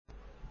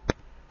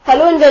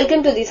Hello and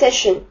welcome to the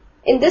session.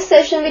 In this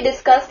session we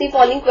discuss the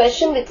following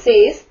question which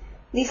says,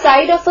 the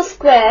side of a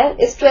square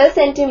is 12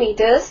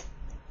 centimeters.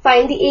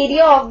 Find the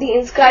area of the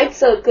inscribed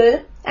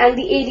circle and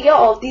the area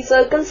of the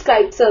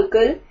circumscribed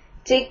circle.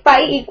 Take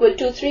pi equal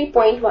to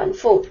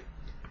 3.14.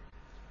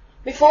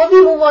 Before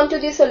we move on to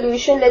the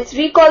solution, let's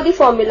recall the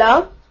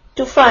formula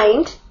to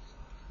find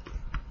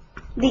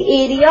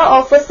the area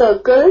of a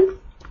circle.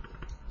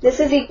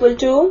 This is equal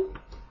to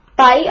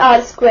pi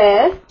r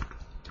square,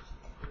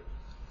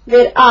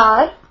 where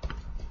r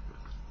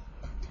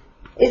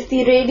is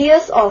the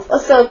radius of a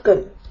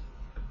circle.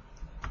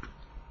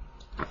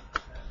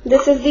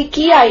 This is the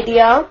key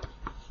idea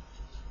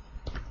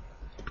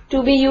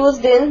to be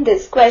used in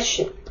this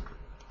question.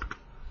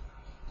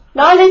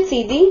 Now let's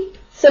see the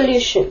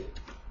solution.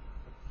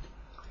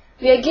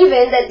 We are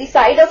given that the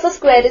side of a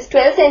square is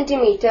 12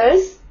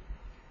 centimeters.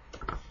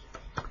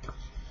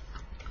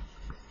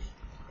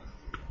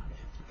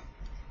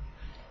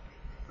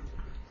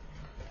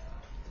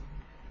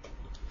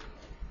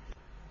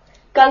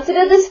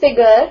 Consider this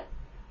figure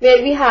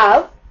where we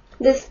have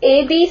this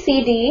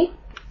ABCD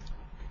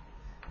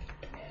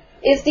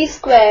is the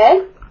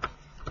square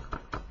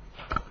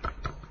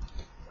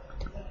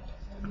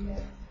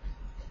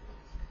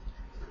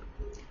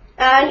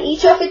and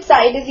each of its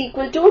side is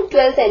equal to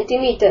 12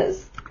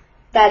 centimeters.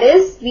 That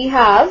is, we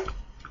have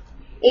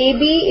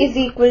AB is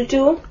equal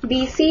to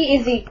BC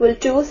is equal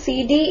to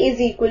CD is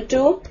equal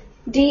to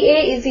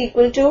DA is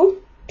equal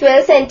to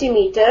 12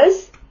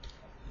 centimeters.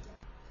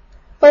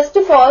 First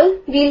of all,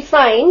 we'll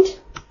find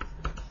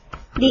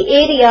the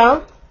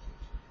area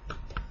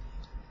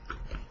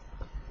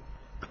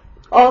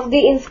of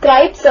the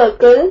inscribed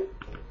circle,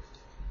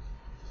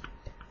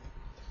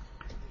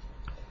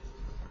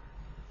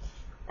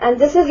 and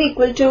this is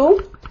equal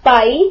to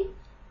pi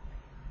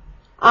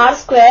r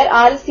square.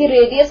 R is the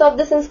radius of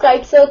this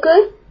inscribed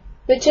circle,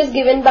 which is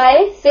given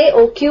by, say,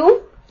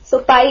 OQ. So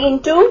pi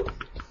into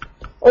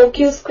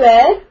OQ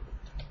square.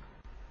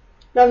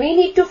 Now we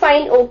need to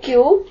find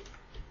OQ.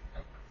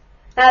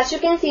 As you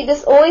can see,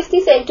 this O is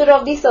the center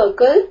of the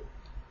circle.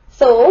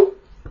 So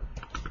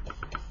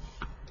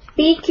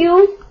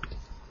PQ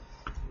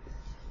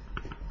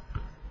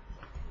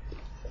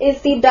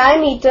is the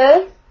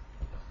diameter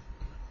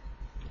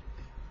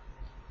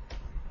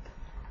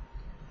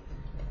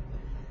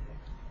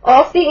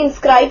of the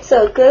inscribed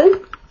circle,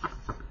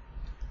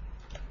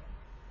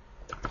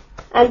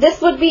 and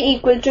this would be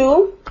equal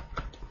to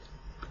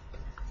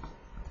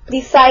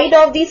the side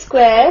of the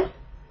square.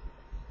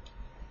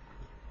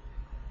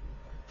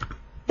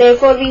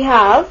 Therefore, we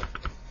have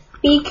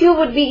PQ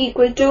would be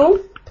equal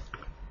to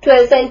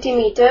 12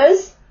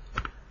 centimeters,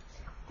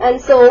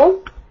 and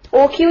so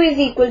OQ is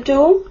equal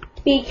to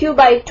PQ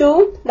by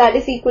 2, that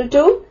is equal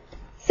to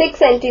 6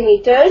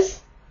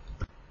 centimeters.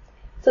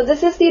 So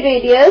this is the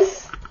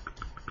radius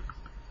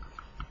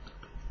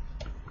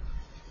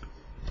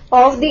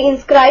of the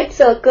inscribed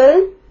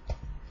circle.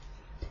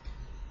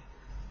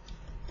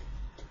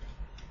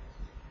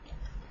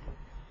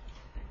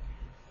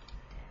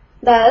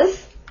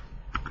 Thus,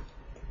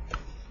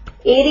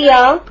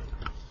 area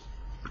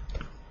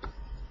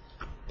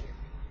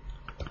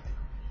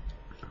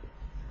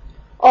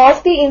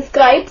of the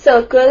inscribed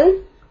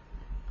circle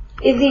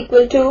is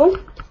equal to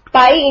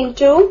pi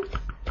into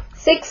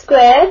 6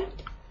 square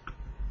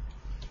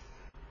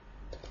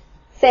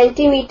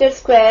centimeter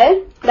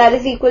square, that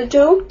is equal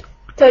to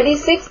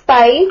 36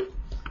 pi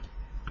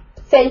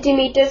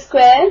centimeter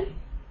square.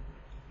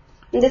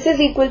 This is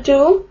equal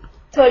to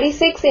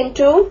 36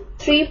 into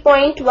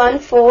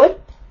 3.14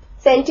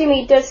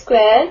 centimeter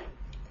square,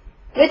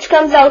 which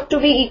comes out to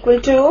be equal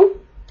to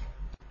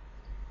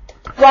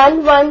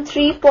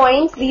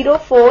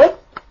 113.04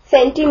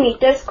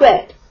 centimeter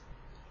square.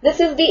 This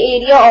is the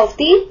area of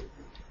the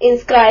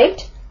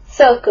inscribed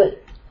circle.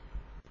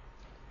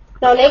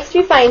 Now next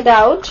we find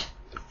out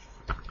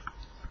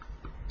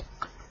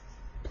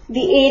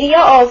the area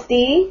of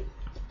the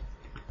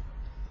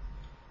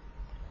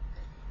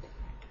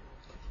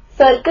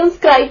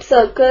circumscribed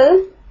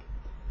circle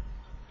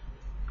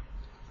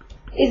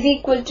is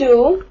equal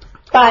to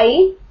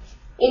pi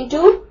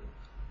into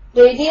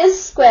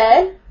radius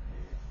square,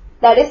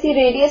 that is the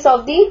radius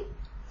of the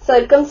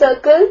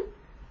circumcircle.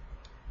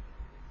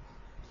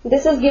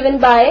 This is given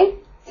by,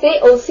 say,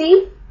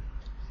 OC.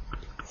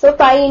 So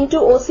pi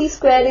into OC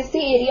square is the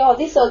area of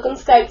the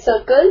circumscribed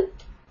circle.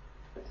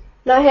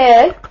 Now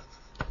here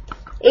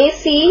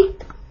AC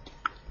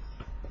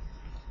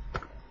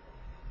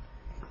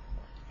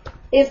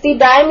is the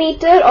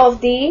diameter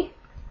of the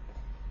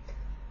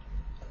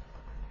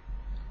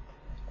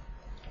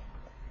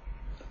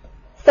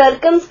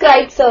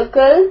circumscribed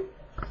circle,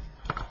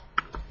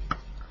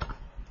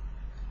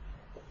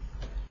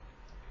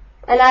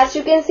 and as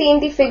you can see in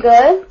the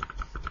figure,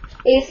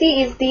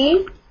 AC is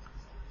the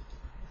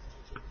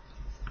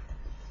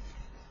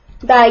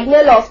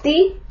diagonal of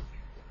the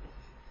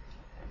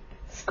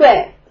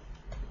square.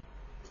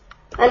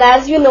 And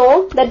as you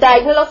know, the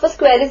diagonal of a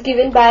square is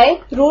given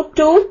by root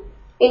 2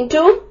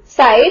 into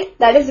side,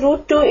 that is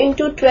root 2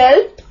 into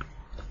 12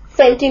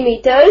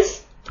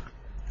 centimeters.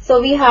 So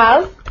we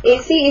have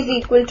AC is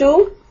equal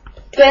to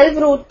 12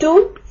 root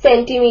 2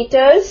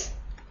 centimeters.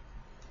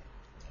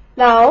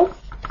 Now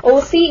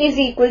OC is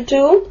equal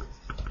to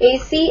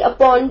AC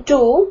upon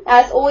 2,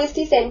 as O is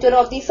the center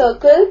of the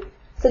circle.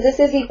 So this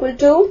is equal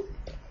to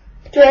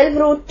 12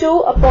 root 2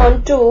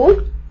 upon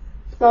 2.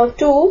 Now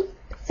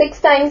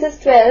 6 times is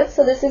 12.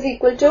 So this is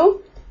equal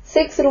to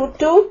 6 root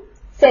 2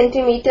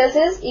 centimeters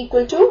is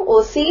equal to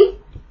OC.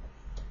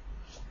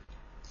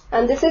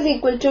 And this is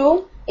equal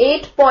to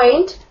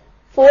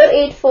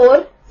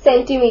 8.484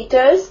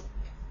 centimeters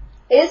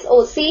is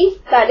OC.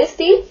 That is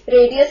the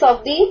radius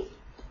of the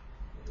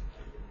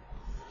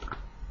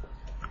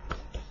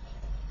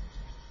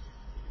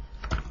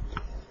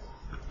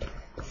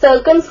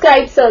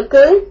circumscribed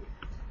circle.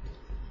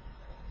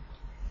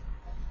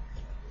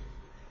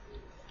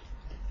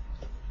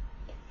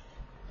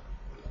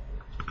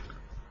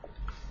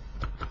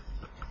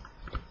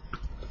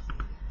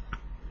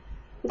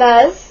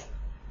 Thus,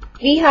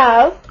 we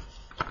have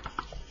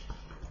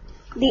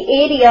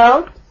the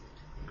area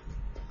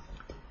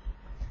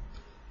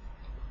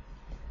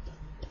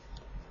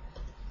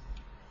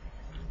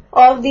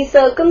of the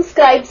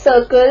circumscribed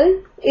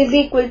circle is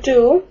equal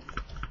to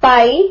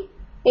pi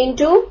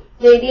into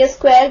radius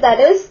square,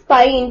 that is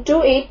pi into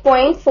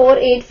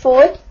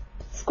 8.484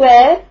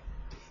 square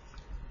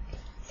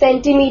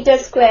centimeter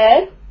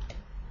square.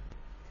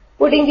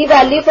 Putting the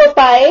value for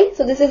pi,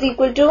 so this is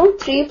equal to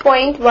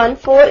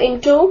 3.14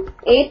 into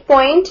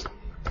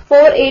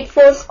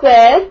 8.484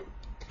 square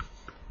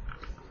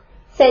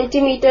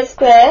centimeter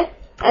square,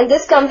 and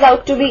this comes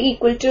out to be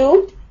equal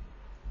to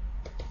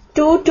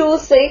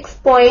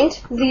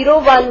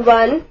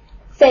 226.011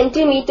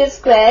 centimeter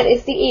square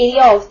is the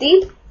area of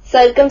the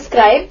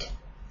circumscribed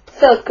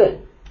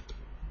circle.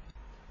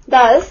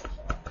 Thus,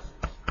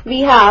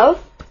 we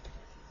have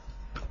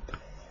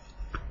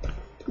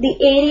the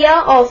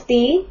area of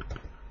the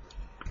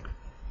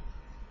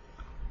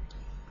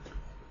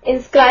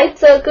inscribed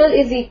circle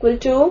is equal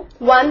to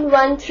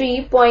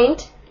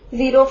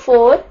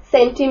 113.04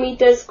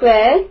 centimeter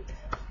square,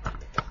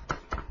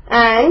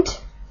 and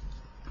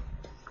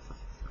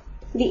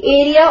the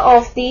area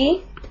of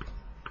the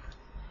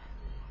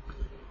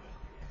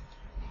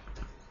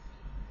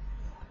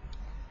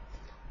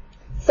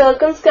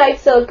circumscribed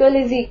circle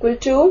is equal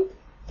to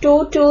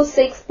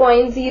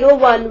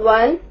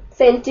 226.011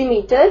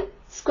 centimeter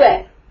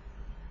square.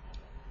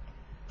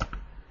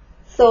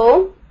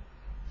 So,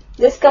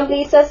 this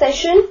completes our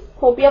session.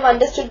 Hope you have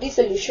understood the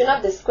solution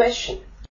of this question.